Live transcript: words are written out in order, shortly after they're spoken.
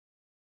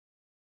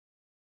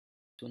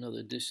To another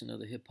edition of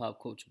the Hip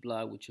Hop Culture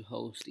Blog with your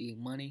host E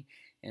Money,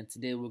 and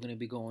today we're going to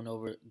be going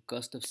over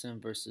Gustafsson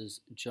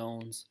versus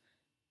Jones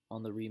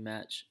on the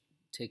rematch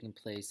taking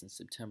place in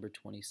September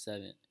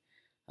 27th.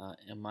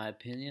 In my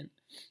opinion,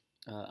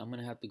 I'm going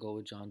to have to go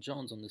with John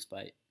Jones on this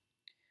fight.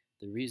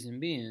 The reason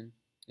being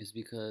is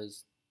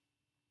because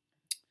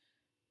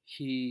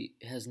he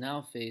has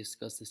now faced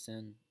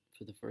Gustafsson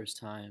for the first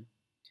time,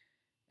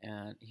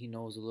 and he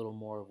knows a little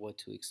more of what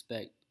to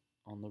expect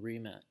on the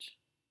rematch.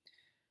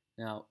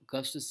 Now,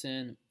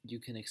 Gustafsson, you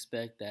can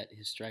expect that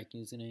his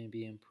striking is going to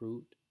be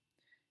improved.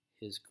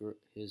 His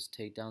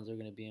takedowns are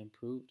going to be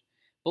improved.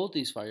 Both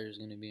these fighters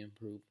are going to be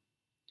improved.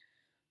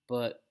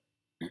 But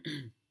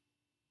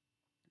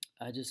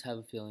I just have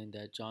a feeling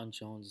that John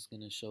Jones is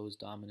going to show his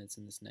dominance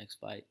in this next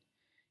fight.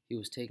 He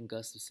was taking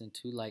Gustafsson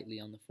too lightly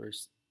on the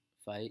first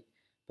fight,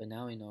 but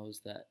now he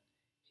knows that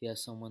he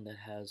has someone that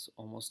has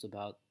almost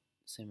about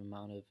the same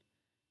amount of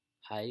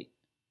height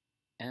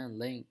and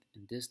length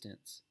and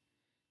distance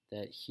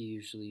that he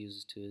usually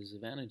uses to his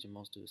advantage in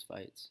most of his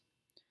fights.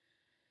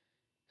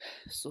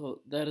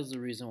 So that is the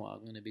reason why I'm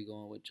going to be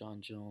going with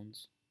John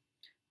Jones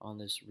on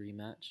this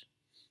rematch.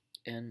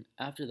 And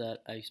after that,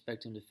 I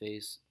expect him to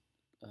face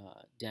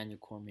Daniel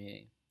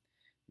Cormier.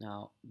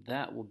 Now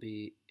that will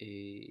be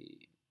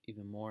a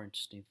even more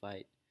interesting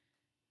fight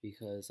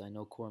because I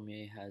know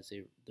Cormier has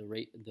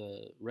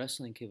the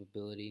wrestling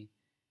capability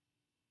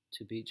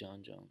to beat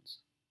John Jones.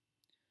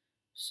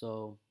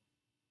 So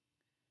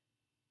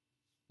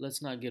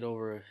let's not get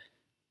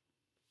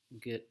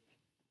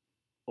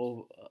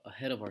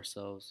ahead of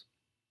ourselves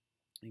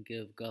and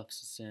give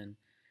Gustafsson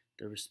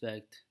the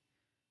respect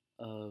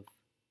of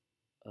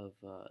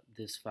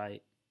this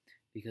fight,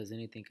 because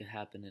anything could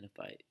happen in a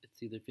fight.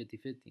 It's either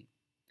 50-50.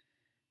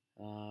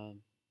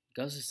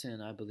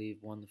 Gustafsson, I believe,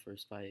 won the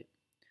first fight,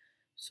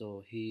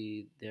 so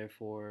he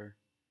therefore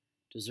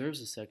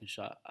deserves a second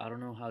shot. I don't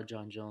know how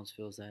John Jones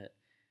feels that.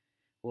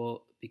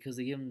 Well, because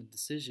they gave him the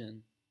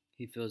decision,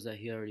 he feels that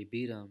he already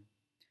beat him,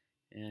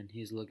 and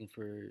he's looking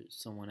for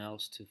someone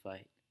else to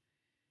fight.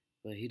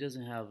 But he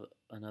doesn't have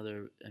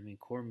another. I mean,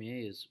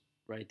 Cormier is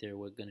right there.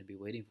 We're going to be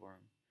waiting for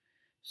him.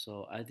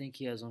 So I think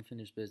he has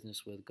unfinished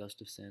business with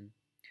Gustafsson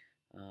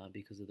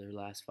because of their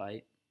last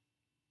fight.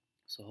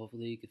 So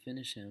hopefully he could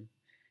finish him,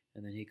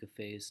 and then he could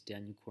face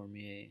Daniel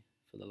Cormier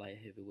for the light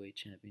heavyweight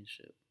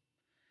championship.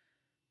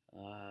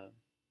 I'm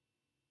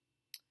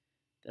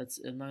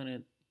not going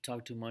to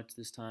talk too much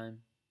this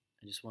time.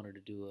 I just wanted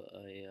to do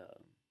a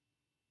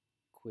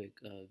quick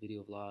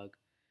video vlog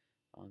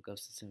on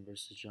Gustafsson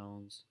versus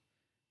Jones,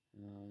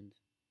 and I'm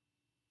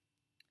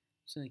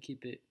just going to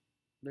keep it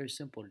very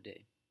simple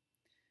today,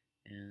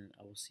 and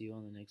I will see you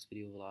on the next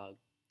video vlog.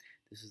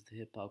 This is the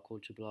Hip Hop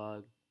Culture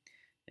Blog,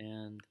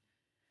 and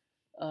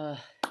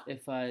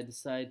if I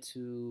decide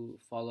to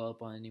follow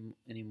up on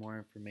any more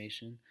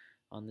information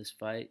on this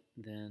fight,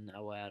 then I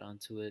will add on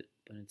to it.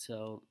 But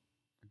until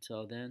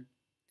then,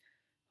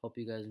 hope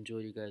you guys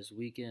enjoyed your guys'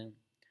 weekend.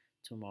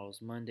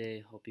 Tomorrow's Monday.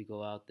 Hope you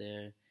go out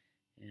there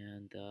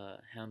and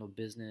handle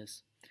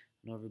business.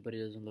 I know everybody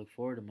doesn't look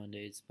forward to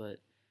Mondays, but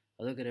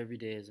I look at every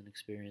day as an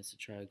experience to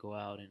try to go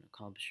out and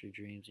accomplish your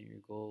dreams and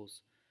your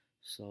goals.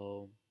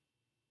 So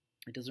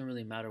it doesn't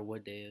really matter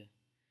what day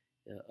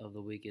of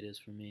the week it is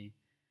for me.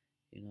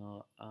 You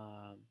know,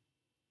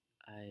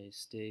 I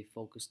stay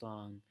focused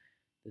on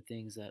the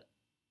things that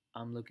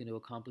I'm looking to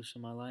accomplish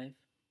in my life,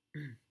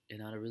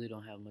 and I really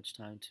don't have much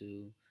time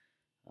to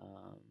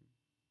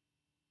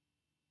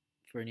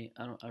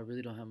I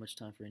really don't have much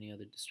time for any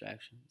other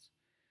distractions.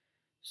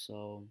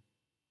 So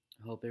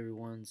I hope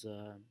everyone's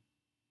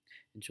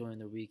enjoying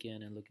their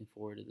weekend and looking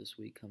forward to this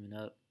week coming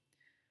up.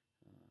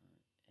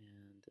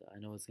 And I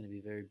know it's going to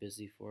be very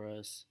busy for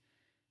us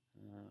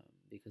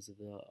because of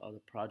all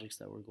the projects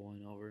that we're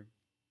going over.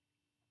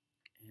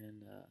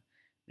 And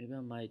maybe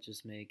I might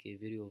just make a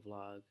video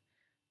vlog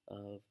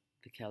of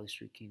the Cali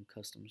Street King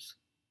Customs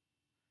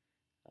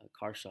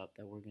car shop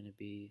that we're going to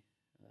be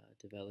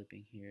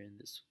developing here in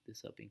this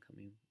up and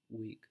coming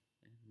week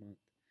and month.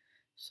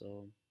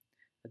 So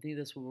I think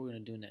that's what we're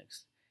going to do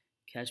next.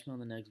 Catch me on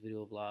the next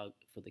video vlog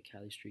for the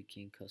Cali Street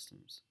King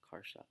Customs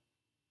car shop.